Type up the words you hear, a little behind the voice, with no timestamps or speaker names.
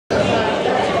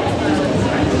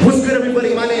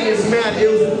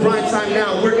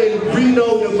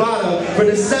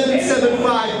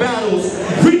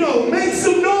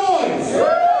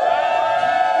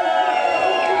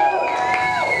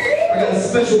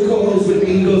special co-host with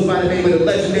me. He goes by the name of the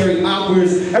legendary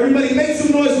Awkwards. Everybody make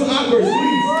some noise for Awkwards,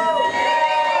 please.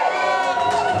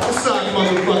 What's up,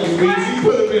 motherfucking Weezy?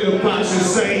 Put him in a box and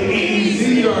say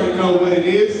easy. You already know what it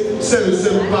is.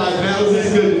 775 Bells. It's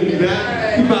good to be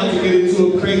back. We about to get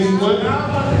into a crazy one.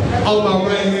 On my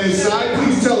right hand side,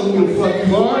 please tell them who the fuck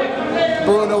you are.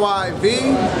 BRUNO IV.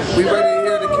 We ready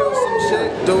here to kill some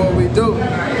shit. Do what we do.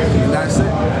 And that's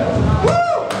it. Woo!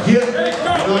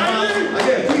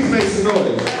 Yeah, please make some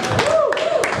noise.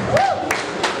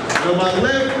 On my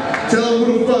left, tell them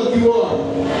who the fuck you are.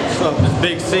 What's up? It's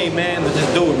Big C, man. Let's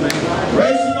just do it, man.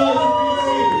 Raise your noise for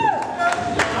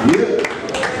Big C. Yeah.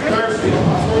 Thirsty.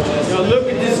 Yo, look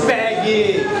at this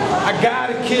faggot. I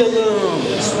gotta kill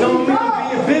him. No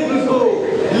man being biblical.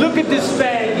 Look at this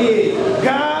faggot.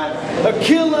 God,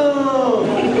 kill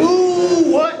him.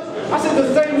 Ooh, what? I said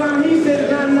the same line he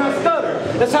said and I stutter.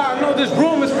 That's how I know this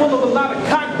room is full of a lot of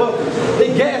cockbuckers.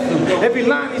 They gas him. Every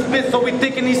line he spits, so we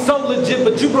thinking he's so legit.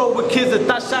 But you roll with kids that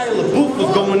thought Shia LaBeouf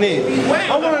was going in.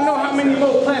 I want to know how many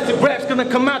more plastic raps gonna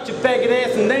come out your faggot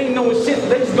ass, and they ain't knowing shit.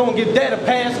 They just gonna give that a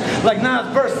pass like Nas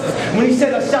verses. When he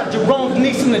said I shot Jerome's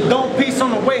niece in the dome piece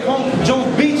on the way home from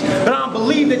Jones Beach, but I don't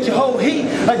believe that you hold heat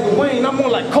like Dwayne. I'm more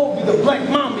like Kobe, the black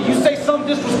mama. You say something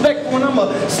disrespectful, and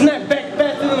I'ma snap back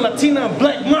faster than Latina and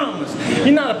black mamas.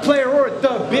 You're not a player or a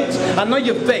thug, bitch. I know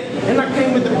you're fake. And I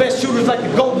came with the best shooters like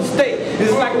the Golden State.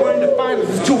 It's like we're in the finals.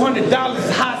 It's $200. It's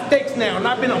high stakes now. And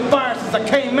I've been on fire since I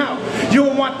came out. You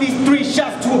don't want these 3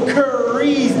 shots to occur.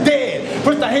 He's dead.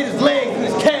 First I hit his legs and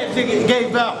his calves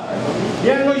gave out.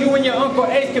 Yeah, I know you and your Uncle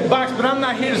Ace can box, but I'm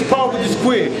not here to spar with the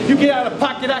square. You get out of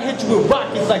pocket, I hit you with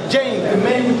rockets like James, the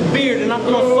man with the beard, and I'm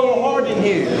going so hard in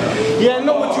here. Yeah, I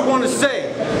know what you want to say.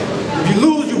 If you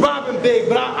lose, you robbing big,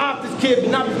 but I opt this kid,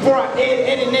 but not before I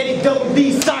Ed and Eddie Double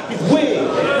D sockets wig.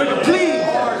 But please,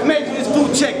 imagine this fool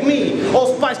check me.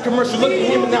 Old Spice commercial, look at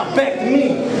him and now back to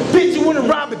me. Bitch, you wouldn't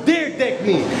rob a dare deck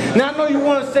me. Now I know you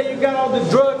want to say you got all the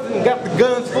drugs and got the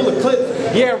guns full of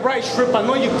clips. Yeah, right, Shrimp, I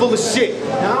know you full of shit.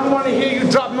 Now I don't want to hear you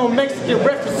drop no Mexican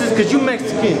references because you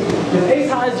Mexican. And Ace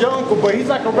High is your uncle, but he's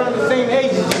like around the same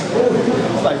age as you.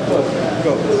 It's like, fuck,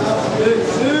 go.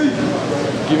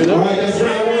 Give it up. All right, that's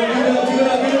round one.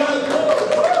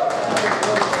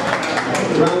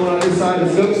 Round one on this side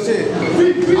is good shit.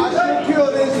 I should kill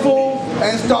this fool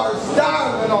and start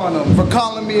styling on him for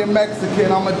calling me a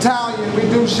Mexican. I'm Italian. We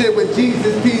do shit with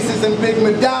Jesus pieces and big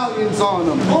medallions on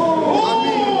them. I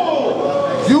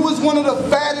mean, you was one of the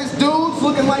fattest dudes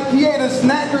looking like he ate a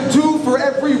snack or two for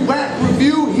every rap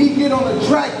review he get on a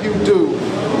track you do.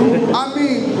 I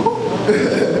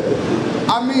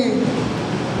mean,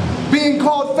 being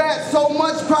called fat so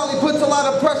much probably puts a lot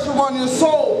of pressure on your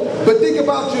soul. But think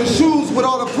about your shoes with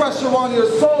all the pressure on your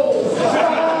soul.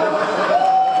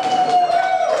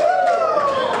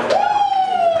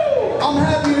 I'm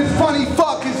happy this funny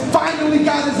fuck has finally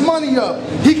got his money up.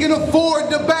 He can afford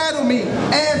to battle me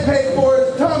and pay for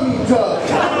his tummy tuck.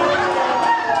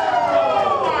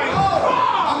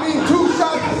 I mean, 2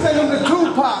 shots to send him to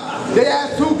Tupac. They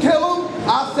asked who killed him?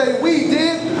 I say we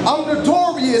did. I'm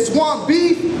notorious. Want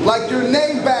beef? Like your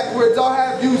name backwards, I'll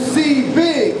have you see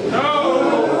big.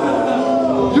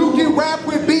 You can rap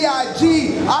with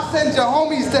B.I.G. I send your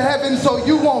homies to heaven so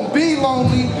you won't be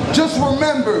lonely. Just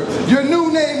remember, your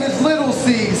new name is Little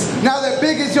C's. Now that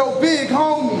Big is your big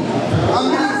homie. I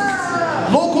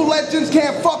mean, local legends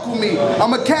can't fuck with me.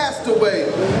 I'm a castaway.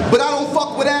 But I don't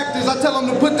fuck with actors. I tell them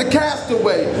to put the cast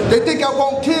away. They think I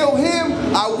won't kill him.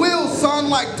 I will, son,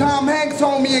 like Tom Hanks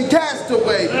homie in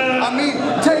Castaway. I mean,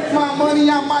 take my money,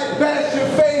 I might bash your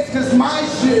face, cause my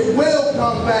shit will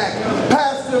come back.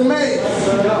 Pastor Mace.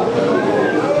 Round two.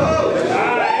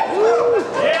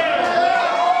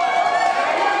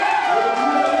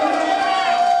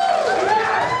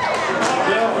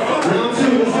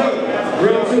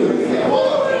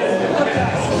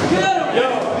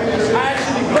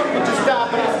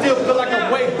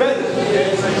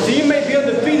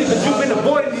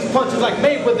 Punches like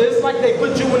Mayweather, it's like they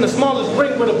put you in the smallest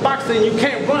ring with a boxer and you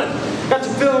can't run. Got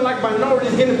you feeling like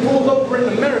minorities getting pulled over in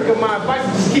America. My advice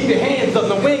is just keep your hands up.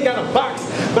 Now we ain't got a box,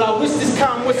 but I wish this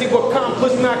calm wussy would calm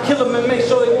push me. I kill him and make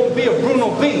sure they won't be a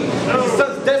Bruno B. Cause your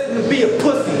son's destined to be a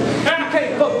pussy. You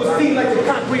can't fuck with C like the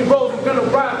concrete rolls I'm gonna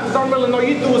ride. Cause I'm really all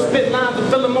you do is spit lines and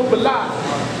fill them up with lies.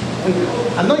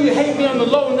 I know you hate me on the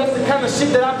low, and that's the kind of shit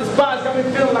that I despise. Got me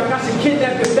feeling like I should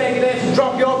kidnap your faggot ass and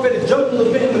drop you off at a joke a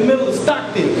little bit in the middle of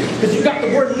Stockton. Cause you got the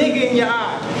word nigga in your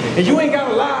eye. And you ain't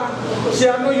gotta lie.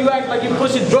 Shit, I know you act like you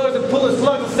pushing drugs and pulling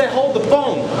slugs and said hold the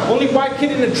phone. Only white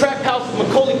kid in the trap house is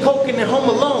Macaulay Culkin and Home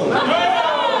Alone.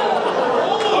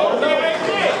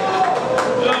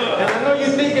 And I know you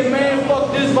think thinking, man,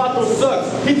 fuck this, Vato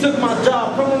sucks. He took my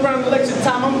job. Coming around election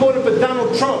time, I'm voting for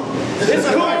Donald Trump. It's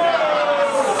cool.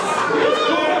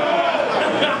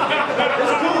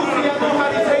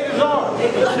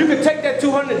 You can take that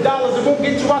 $200 and won't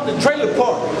get you out the trailer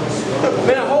park.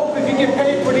 Man, I hope if you get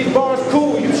paid for these bars,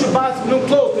 cool, you should buy some new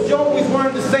clothes, because you're always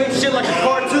wearing the same shit like a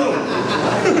cartoon.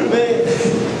 Man.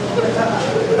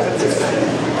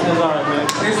 That's alright, man.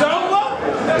 It's over?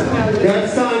 Yeah,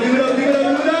 it's time. Give it up, give it up,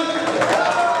 give it up.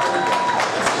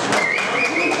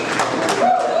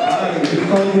 Alright, you can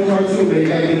call me a cartoon, but you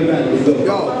gotta get it back. Let's go.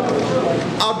 Yo,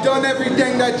 I've done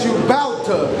everything that you bout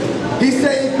to. He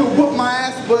said he could whoop my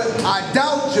ass, but I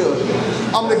doubt you.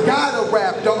 I'm the god of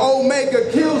rap. The Omega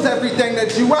kills everything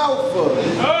that you out for.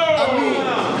 I mean,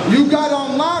 you got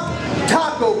on lock,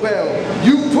 Taco Bell.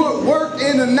 You put work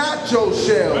in a nacho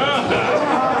shell. Nah.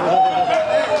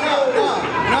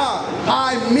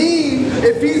 I mean,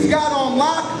 if he's got on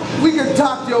lock, we can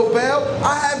talk your bell.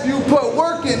 I have you put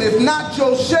work in, if not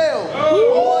your shell.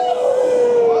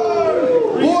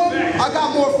 I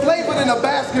got more flavor than a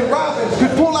Baskin Robbins.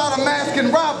 Could pull out a mask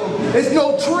and rob him. It's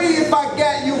no tree if I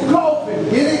got you coughing.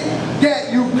 Get it?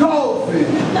 Got you coughing.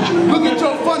 Look at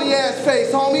your funny ass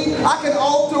face, homie. I can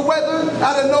alter weather.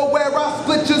 Out of nowhere, I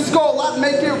split your skull. I'd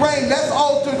make it rain. That's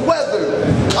altered weather.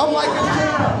 I'm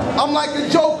like a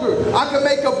joker. I can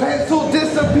make a pencil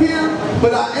disappear,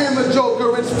 but I am a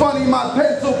joker. It's funny, my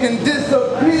pencil can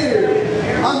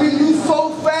disappear. I mean, you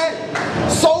so fat,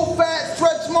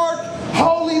 stretch mark.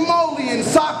 Holy moly, in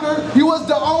soccer, you was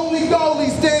the only goalie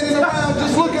standing around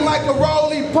just looking like a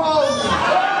roly-poly.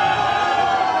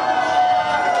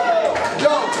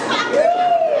 Yo,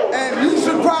 and you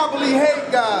should probably hate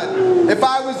God. If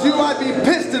I was you, I'd be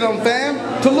pissed at him, fam.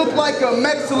 To look like a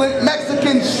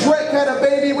Mexican Shrek had a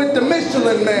baby with the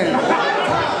Michelin Man.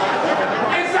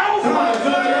 It's over!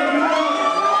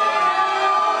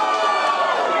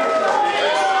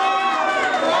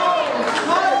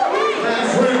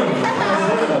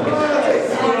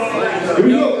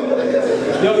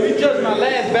 Yo, you judged my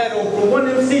last battle. From one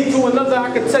MC to another, I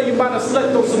can tell you might have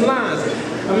slept on some lines.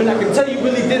 I mean, I can tell you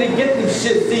really didn't get this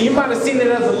shit. See, you might have seen it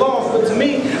as a loss, but to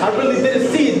me, I really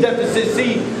didn't see a deficit.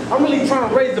 See, I'm really trying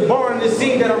to raise the bar in this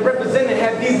scene that I represent and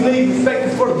have these lead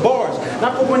respecters for the bars.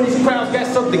 Not for when these crowds got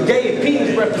something gay and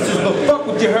penis references, but fuck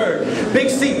what you heard.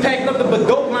 Big C packed nothing but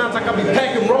dope lines like I be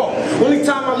packing raw. Only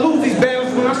time I lose these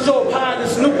battles when I show up higher than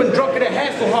Snoop and drunk at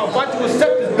Hasselhoff. Why'd you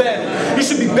accept this battle? You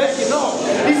should be backing off.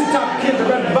 These are the type of kids that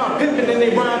rap about pimping in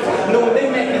their rhymes, knowing they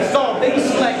making soft, they be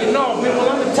slacking off. Man, well,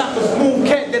 I'm the type of smooth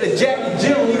cat that'll jack your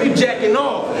gym when you be jacking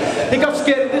off. Think I'm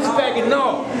scared of this faggot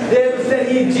off. They ever said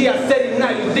E.G., I said it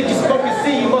not. You think you smoking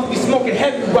C, you must be smoking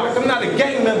heavy rock. I'm not a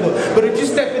gang member, but if you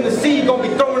step in the sea, you gonna be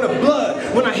throwing up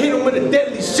blood. When I hit him with a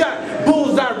deadly shot,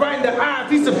 bullseye right in the eye.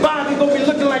 If he survives, he gonna be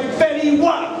looking like Fetty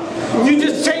Wap. You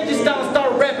just changed your style and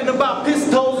started rapping about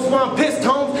pistols. That's why I'm pissed,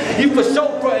 homes. You for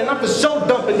show frontin', I'm for show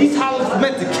dumping. These hollers are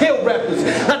meant to kill rappers,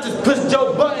 not just push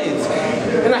Joe buttons.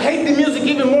 And I hate the music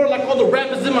even more, like all the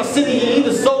rappers in my city. You're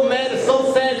either so mad or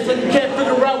so sad, it's like you can't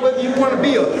figure out whether you want to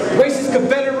be a racist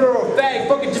Confederate or a fag.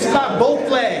 Fuck it, just fly both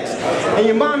flags. And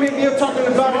your mom hit me up talking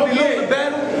about if you lose the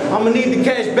battle, I'ma need the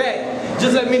cash back.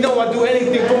 Just let me know I do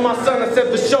anything for my son, I said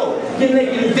for sure. Get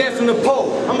naked and dance on the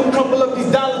pole. I'ma crumple up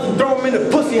these dollars and throw them in the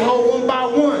pussy hole one by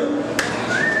one.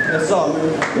 That's all,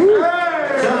 man.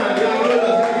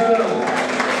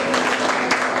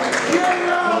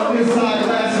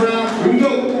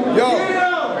 Yo,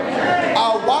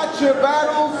 I'll watch your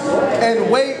battles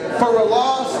and wait for a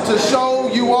loss to show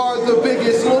you are the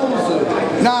biggest loser.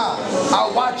 Nah,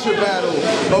 I'll watch your battle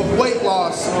of weight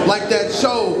loss like that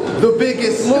show, The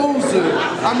Biggest Loser.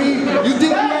 I mean, you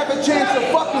think you have a chance of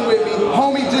fucking with me,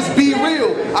 homie, just be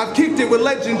real. I've kicked it with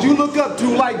legends you look up to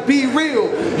like Be Real.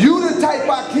 You the type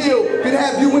I kill, could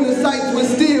have you in the sights with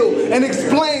steel and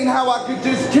explain how I could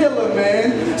just kill him,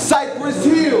 man. Cypress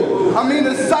Hill, I mean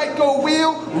the psycho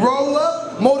wheel, roll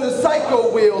up,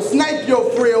 motorcycle wheel, snipe your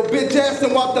frill, bitch ass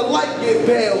and watch the light get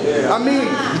pale. I mean,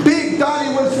 Big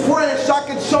Donnie was fresh, I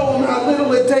could show him how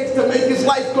little it takes to make his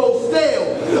life go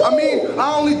stale. I mean,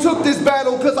 I only took this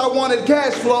battle cause I wanted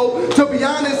cash flow. To be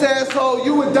honest, asshole,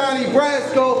 you and Donnie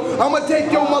Brasco, I'ma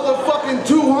take your motherfucking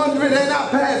 200 and I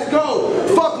pass go.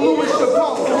 Fuck Louis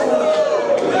Chacon.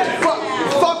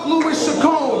 Fuck Louis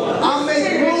Chacon. I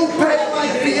make Blue pay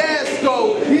like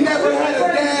Fiasco. He never had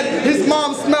a dad. His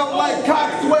mom smelled like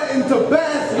cock sweat and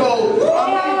Tabasco.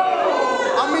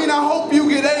 I mean, I hope you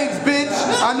get AIDS, bitch.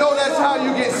 I know that's how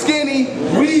you get skinny.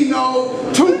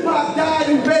 Reno. Tupac died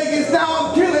in Vegas. Now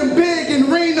I'm killing big in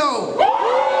Reno.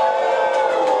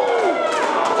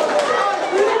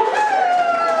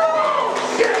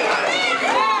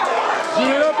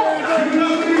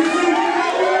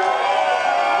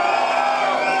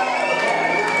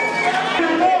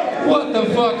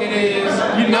 fuck it is.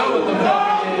 You know what the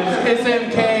fuck it is.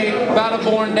 It's MK,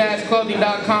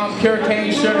 battleborn-clothing.com, pure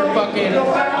cane shirt, fucking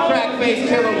crack face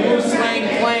killer, Wu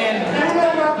Slang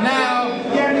Clan. Now,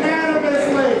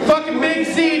 fucking Big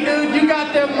C, dude, you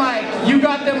got them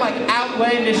like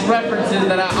outlandish references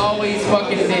that I always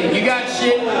fucking dig. You got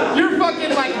shit, you're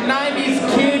fucking like 90s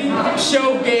kid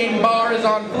show game bars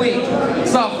on fleek.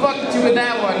 So I'll fuck you with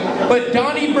that one. But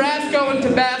Donnie Brasco and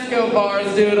Tabasco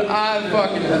bars, dude, that's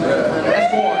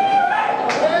one.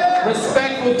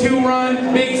 Respectful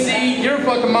 2-run, Big C, you're a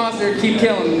fucking monster. Keep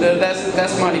killing them, dude.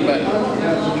 That's money, but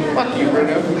fuck you,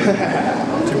 Bruno.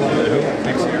 2-1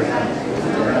 next year.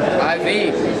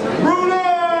 IV. BRUNO!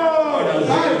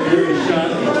 Shot,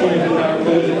 25th hour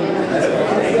closing.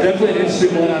 Definitely an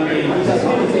interesting one. I mean,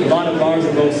 a lot of bars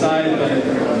on both sides, but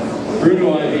BRUNO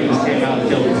IV just came out and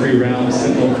killed in 3 rounds.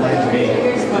 Simple and plain to me.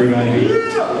 BRUNO IV.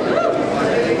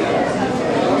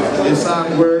 In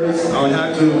sound words, I would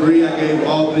have to agree. I gave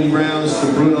all 3 rounds to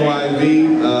BRUNO IV.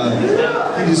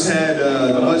 He just had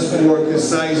a much more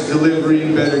concise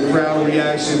delivery, better crowd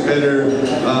reaction, better,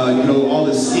 you know, all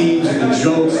the schemes and the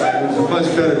jokes. It was a much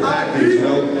better package, you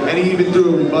know. And he even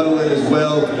threw a rebuttal in as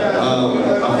well.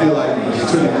 I feel like he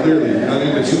took it clearly, you know what I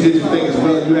mean? But you did your thing as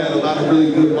well. You had a lot of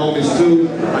really good moments too.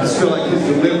 I just feel like his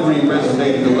delivery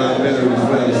resonated a lot better as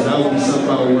well. So that would be something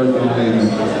I would work on maybe.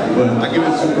 But I give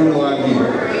it to BRUNO IV.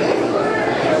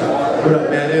 What up,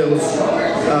 man? It was,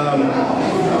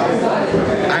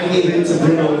 I gave it to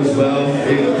BRUNO as well.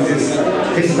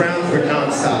 His rounds were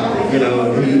non-stop. You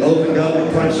know, he opened up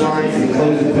with punchlines and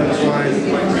closed with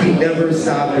punchlines. He never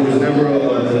stopped. There was never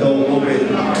a dull moment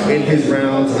in his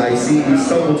rounds. I see you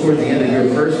stumbled towards the end of your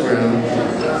first round,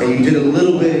 and you did a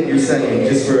little bit in your second,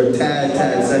 just for a tad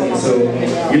second. So,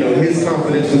 you know, his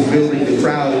confidence was building, the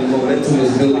crowd and momentum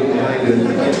was building behind him,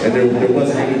 and there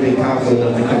wasn't anything powerful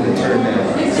enough to come to turn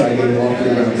that. So I gave him all 3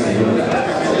 rounds to him.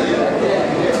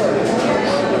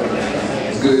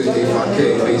 Good if I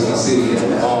can, face the city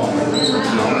and all. You know,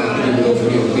 I'm not giving it up for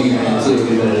him being too,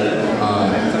 you know.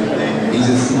 He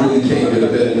just really came with a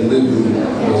better delivery. You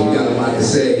know, he got a lot to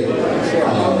say. But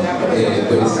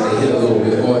it's gonna hit a little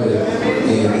bit harder.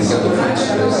 And he's got the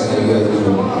consciousness, and you gotta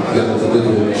deliver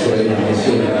and make sure everyone's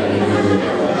feeling that when you're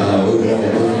overall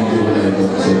what you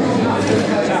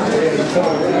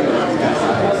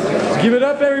do. Give it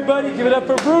up, everybody. Give it up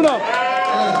for BRUNO.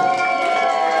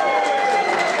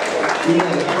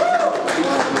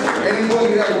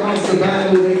 Anybody that wants to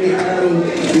battle, they can battle,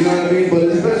 you know what I mean? But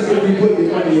especially if you put your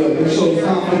money up, it shows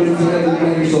confidence and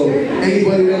everything. So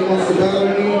anybody that wants to battle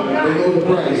me, they know the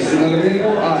price, you know what I mean?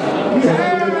 Alright,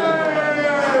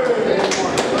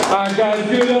 All right, guys,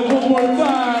 give it up one more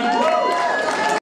time.